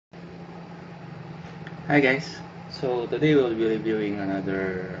Hi guys, so today we'll be reviewing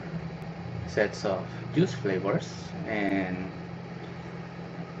another sets of juice flavors, and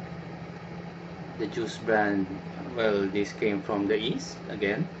the juice brand, well, this came from the East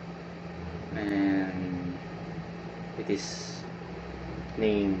again, and it is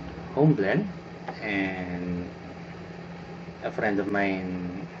named Home Blend. And a friend of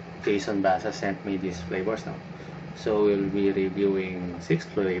mine, Jason Basa, sent me these flavors now. So we'll be reviewing 6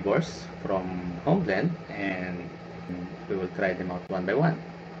 flavors from Home Blend, and we will try them out one by one.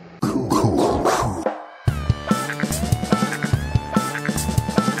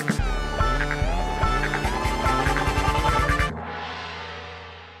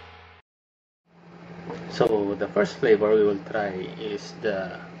 So the first flavor we will try is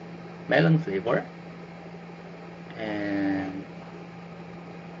the melon flavor, and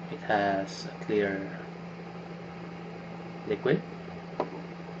it has a clear liquid,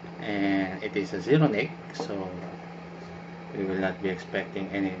 and it is a zero nic, so we will not be expecting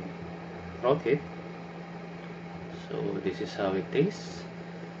any throat hit. So this is how it tastes.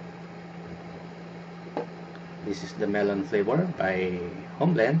 This is the melon flavor by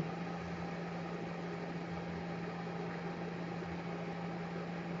Home Blend.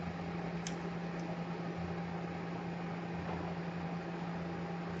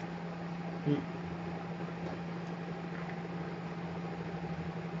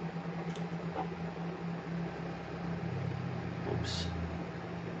 Oops.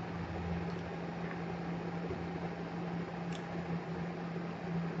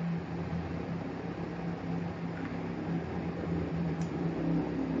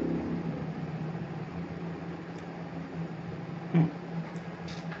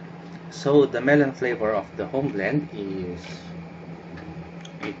 So the melon flavor of the Home Blend is,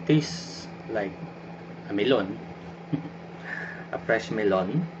 it tastes like a melon, a fresh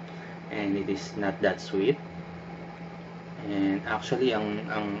melon, and it is not that sweet. And actually,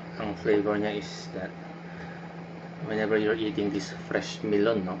 ang flavor niya is that whenever you're eating this fresh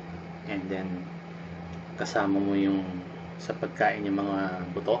melon, no, and then kasama mo yung sa pagkain yung mga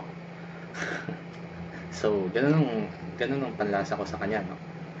buto. So ganun ang panlasa ko sa kanya, no.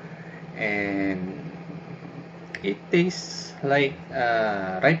 And it tastes like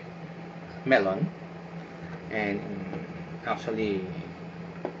ripe melon, and actually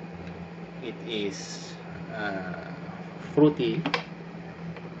it is fruity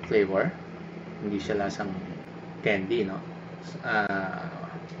flavor, hindi siya lasang candy, no.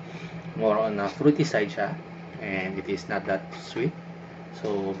 More on a fruity side siya, and it is not that sweet,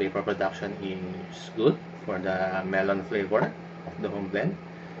 so vapor production is good for the melon flavor of the Home Blend,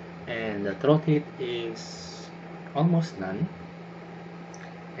 and the throat hit is almost none,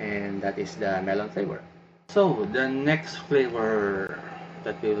 and that is the melon flavor. So the next flavor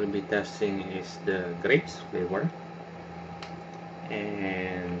that we will be testing is the grapes flavor,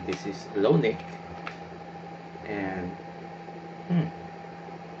 and this is low nic, and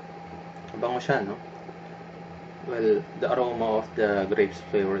bango siya, no. Well, the aroma of the grapes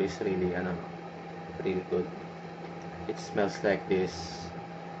flavor is really really good. It smells like this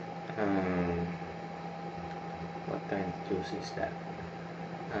what kind of juice is that?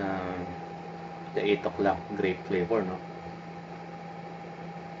 The 8 o'clock grape flavor, no.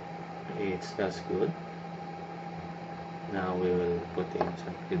 It smells good. Now we will put in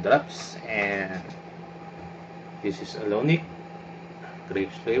some few drops, and this is a low nic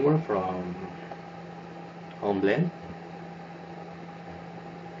grapes flavor from Home Blend.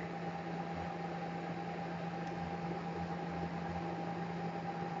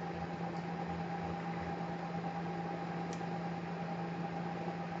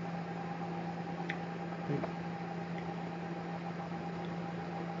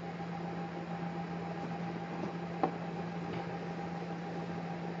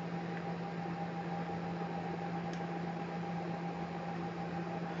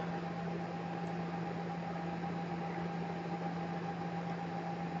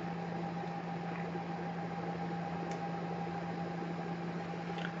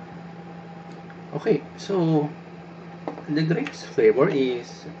 Okay, so the grapes flavor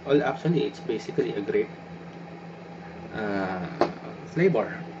is, well, actually it's basically a grape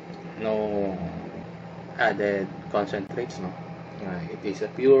flavor, no added concentrates, no. It is a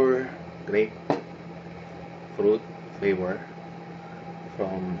pure grape fruit flavor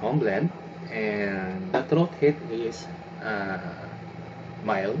from Home Blend, and the throat hit is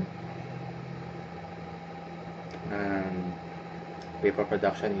mild, and vapor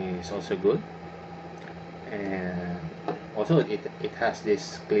production is also good, and also it has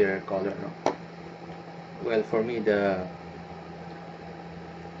this clear color, no? Well, for me, the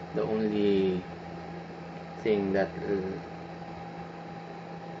only thing that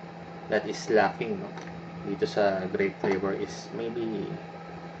is lacking, no? Dito sa grape flavor is maybe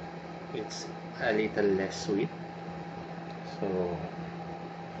it's a little less sweet. So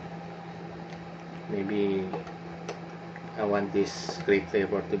maybe I want this grape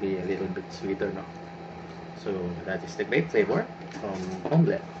flavor to be a little bit sweeter, no? So that is the grape flavor from Home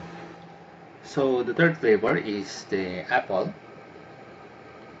Blend. So the third flavor is the apple,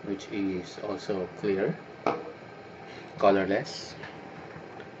 which is also clear, colorless.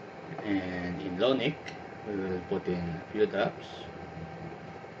 And in low neck, we will put in a few drops.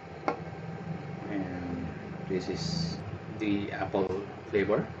 And this is the apple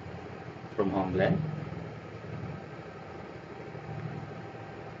flavor from Home Blend.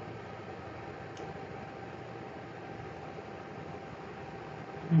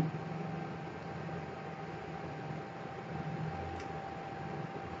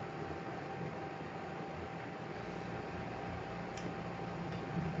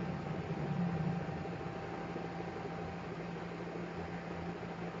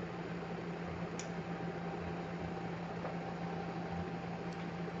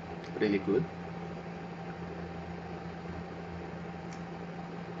 Really good.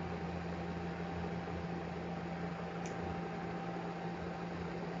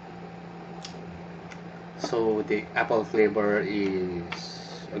 So the apple flavor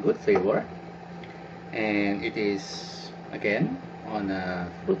is a good flavor, and it is again on a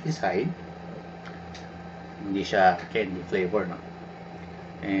fruity side. Hindi siya candy flavor, no?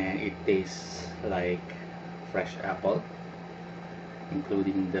 And it tastes like fresh apple,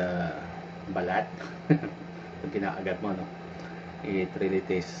 including the balat. Pag kinakagat mo, no? It really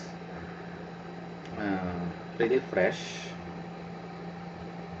tastes really fresh.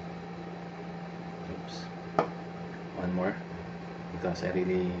 Oops. One more, because I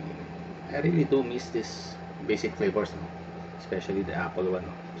really do miss this basic flavors, no? Especially the apple one,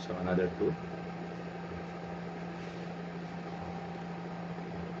 no? So another two.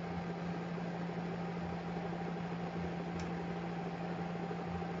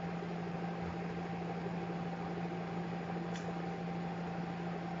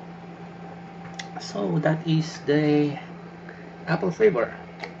 So that is the apple flavor.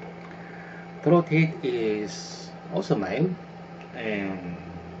 Throat hit is also mild, and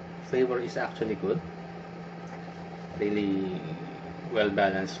flavor is actually good. Really well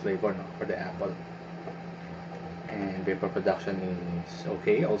balanced flavor, no, for the apple. And vapor production is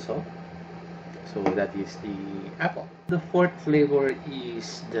okay also. So that is the apple. The fourth flavor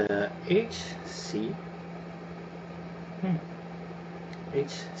is the HC.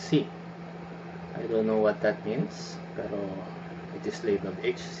 HC. I don't know what that means, pero it is labeled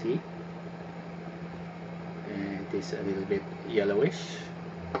HC. And it is a little bit yellowish.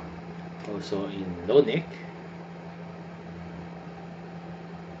 Also in low neck.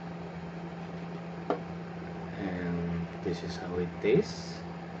 And this is how it tastes.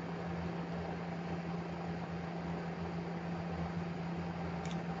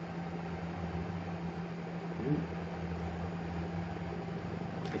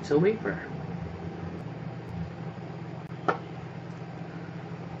 It's a wafer.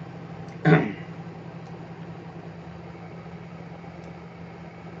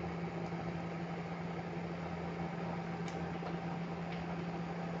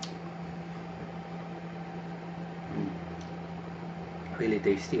 Really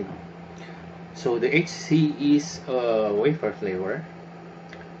tasty, no? So the HC is a wafer flavor.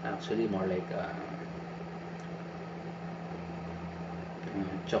 Actually, more like a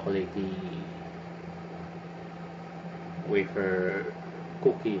chocolatey wafer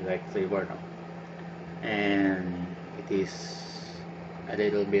cookie like flavor, no? And it is a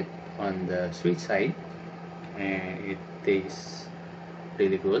little bit on the sweet side, and it tastes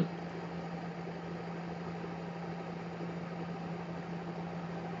really good.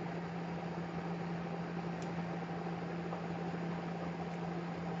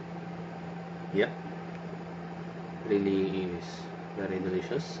 Yep, really is very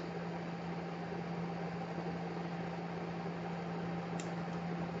delicious.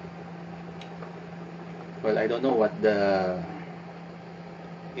 Well, I don't know what the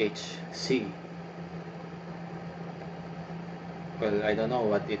HC, well, I don't know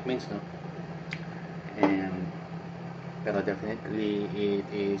what it means, no? And pero definitely it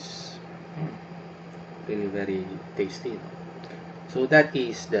is really very tasty, no? So that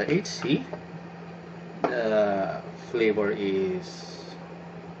is the HC. The flavor is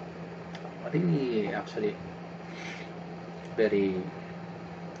really actually very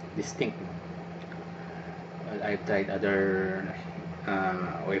distinct, no? Well, I've tried other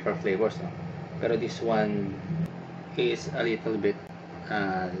wafer flavors, no? Pero this one is a little bit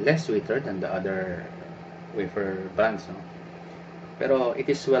less sweeter than the other wafer brands, no? Pero it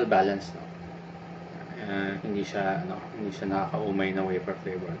is well balanced, no? Hindi siya nakakaumay na wafer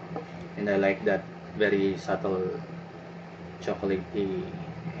flavor. And I like that very subtle chocolatey,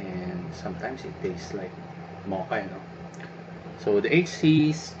 and sometimes it tastes like mocha, you know. So the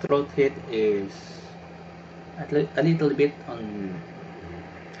HC's throat hit is a little bit on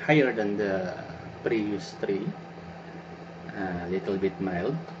higher than the previous three, a little bit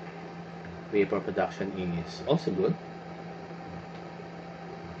mild. Vapor production is also good.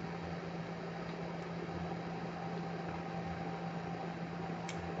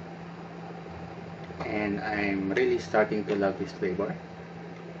 And I'm really starting to love this flavor.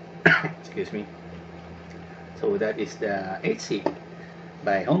 Excuse me. So that is the HC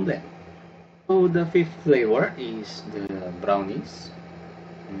by Homeblend. So the fifth flavor is the brownies.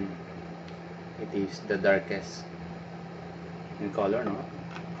 It is the darkest in color, no,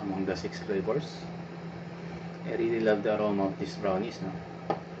 among the 6 flavors. I really love the aroma of these brownies, no.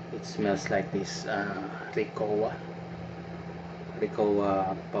 It smells like this Ricoa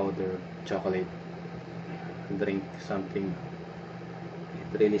powdered chocolate drink, something.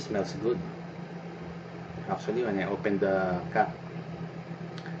 It really smells good. Actually, when I opened the cap,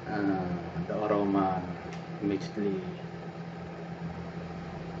 the aroma immediately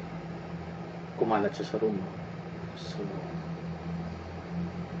kumalat siya sa room. So,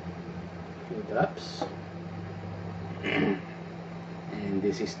 few drops. And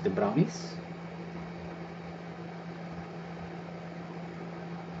this is the brownies.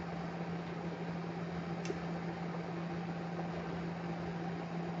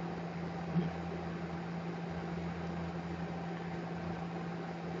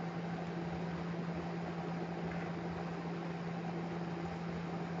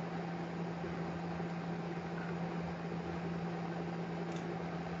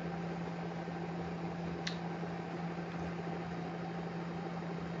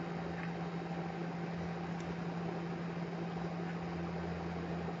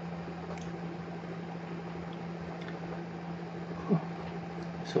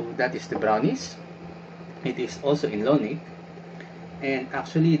 So that is the brownies. It is also in Lonic, and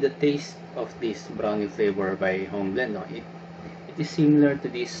actually the taste of this brownie flavor by Homeblend, no, it is similar to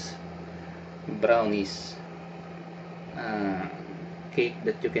this brownies cake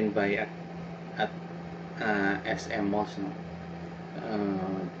that you can buy at SM malls, no.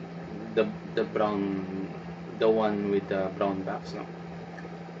 The brown, the one with the brown box, no,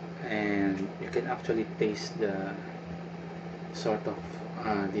 and you can actually taste the sort of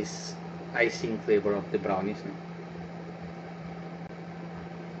this icing flavor of the brownies, no?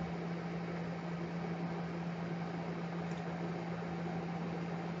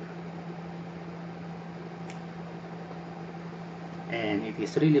 And it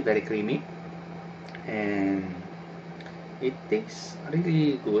is really very creamy, and it tastes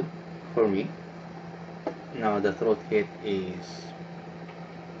really good for me. Now the throat hit is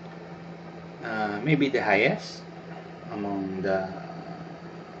maybe the highest among the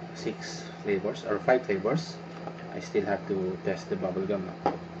 6 flavors or 5 flavors. I still have to test the bubblegum, no?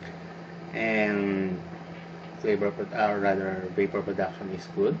 And rather vapor production is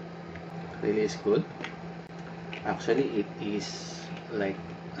good, really is good. Actually, it is like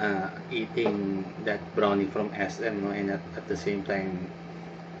eating that brownie from SM, no, and at the same time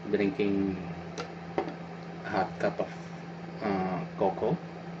drinking a hot cup of cocoa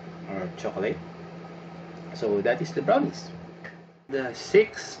or chocolate. So that is the brownies. The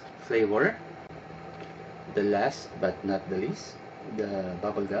 6th flavor, the last but not the least, the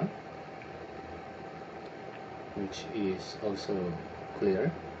bubblegum, which is also clear,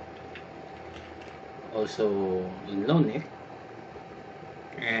 also in Lonic,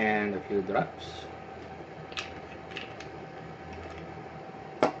 and a few drops.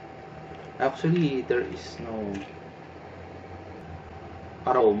 Actually, there is no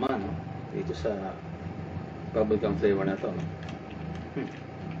aroma, no, dito sa bubblegum flavor na to, no?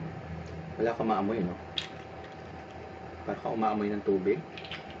 Wala kang maamoy, no? Para kang umaamoy ng tubig.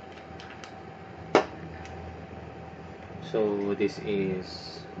 So this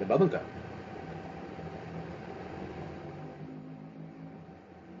is the bubblegum.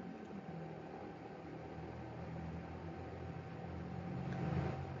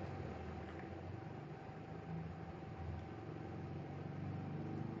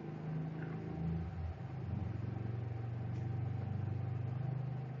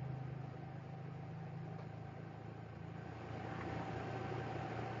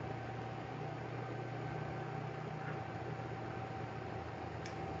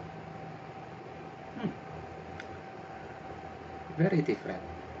 very different.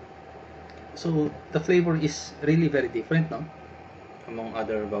 So the flavor is really very different, no? Among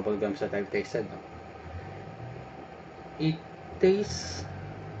other bubble gums that I've tasted, no? It tastes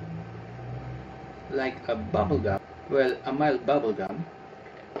like a bubble gum, well, a mild bubble gum,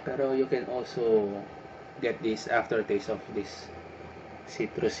 pero you can also get this aftertaste of this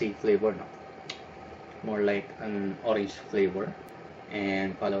citrusy flavor, no? More like an orange flavor,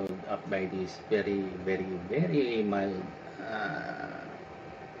 and followed up by this very, very, very mild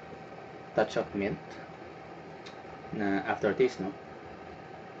touch of mint na aftertaste, no?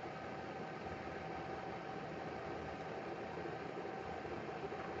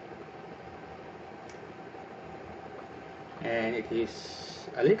 And it is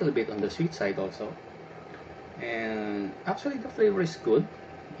a little bit on the sweet side also, and actually the flavor is good.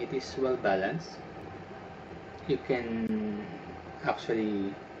 It is well balanced. You can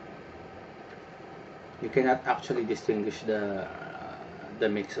actually, you cannot actually distinguish the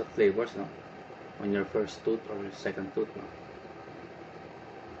mix of flavors, no, on your first tooth or second tooth, no.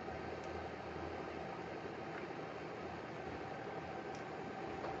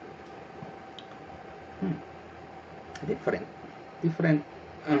 Different, different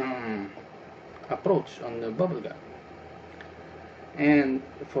approach on the bubblegum. And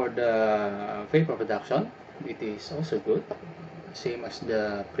for the vapor production, it is also good, same as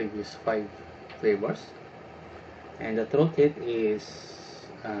the previous 5 flavors. And the throat hit is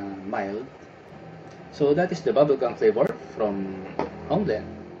mild. So that is the bubblegum flavor from Homeblend.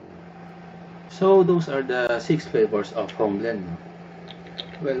 So those are the 6 flavors of Homeblend.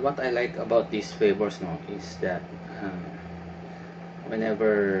 Well, what I like about these flavors, no, is that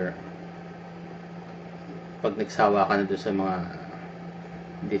whenever pag nagsawa ka na doon sa mga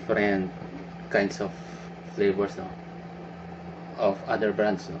different kinds of flavors, no, of other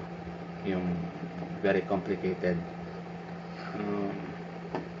brands, no, yung very complicated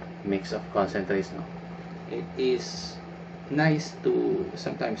mix of concentrates, no, it is nice to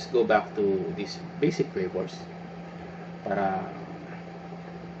sometimes go back to these basic flavors para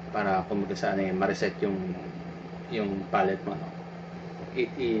kumbaga sa ano, ma-reset yung palate mo, no. It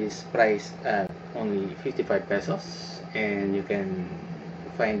is priced at only 55 pesos, and you can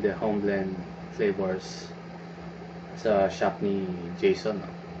find the Homeblend flavors sa shop ni Jason, no?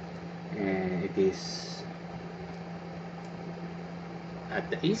 And it is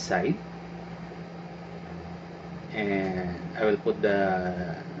at the east side, and I will put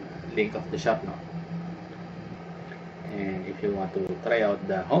the link of the shop, no? And if you want to try out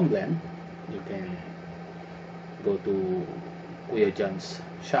the Homeblend, you can go to Kuya John's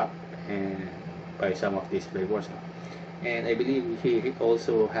shop and buy some of these flavors, no? And I believe he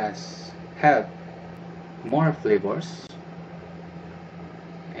also have more flavors,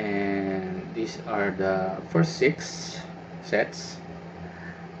 and these are the first 6 sets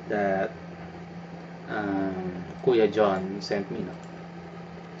that Kuya John sent me, no?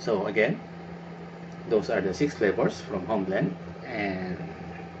 So again, those are the 6 flavors from Homeblend, and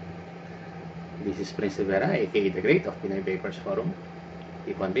this is Prince Rivera, aka the Great of Pinoy Vapers Forum.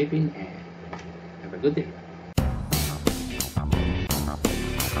 Keep on vaping and have a good day.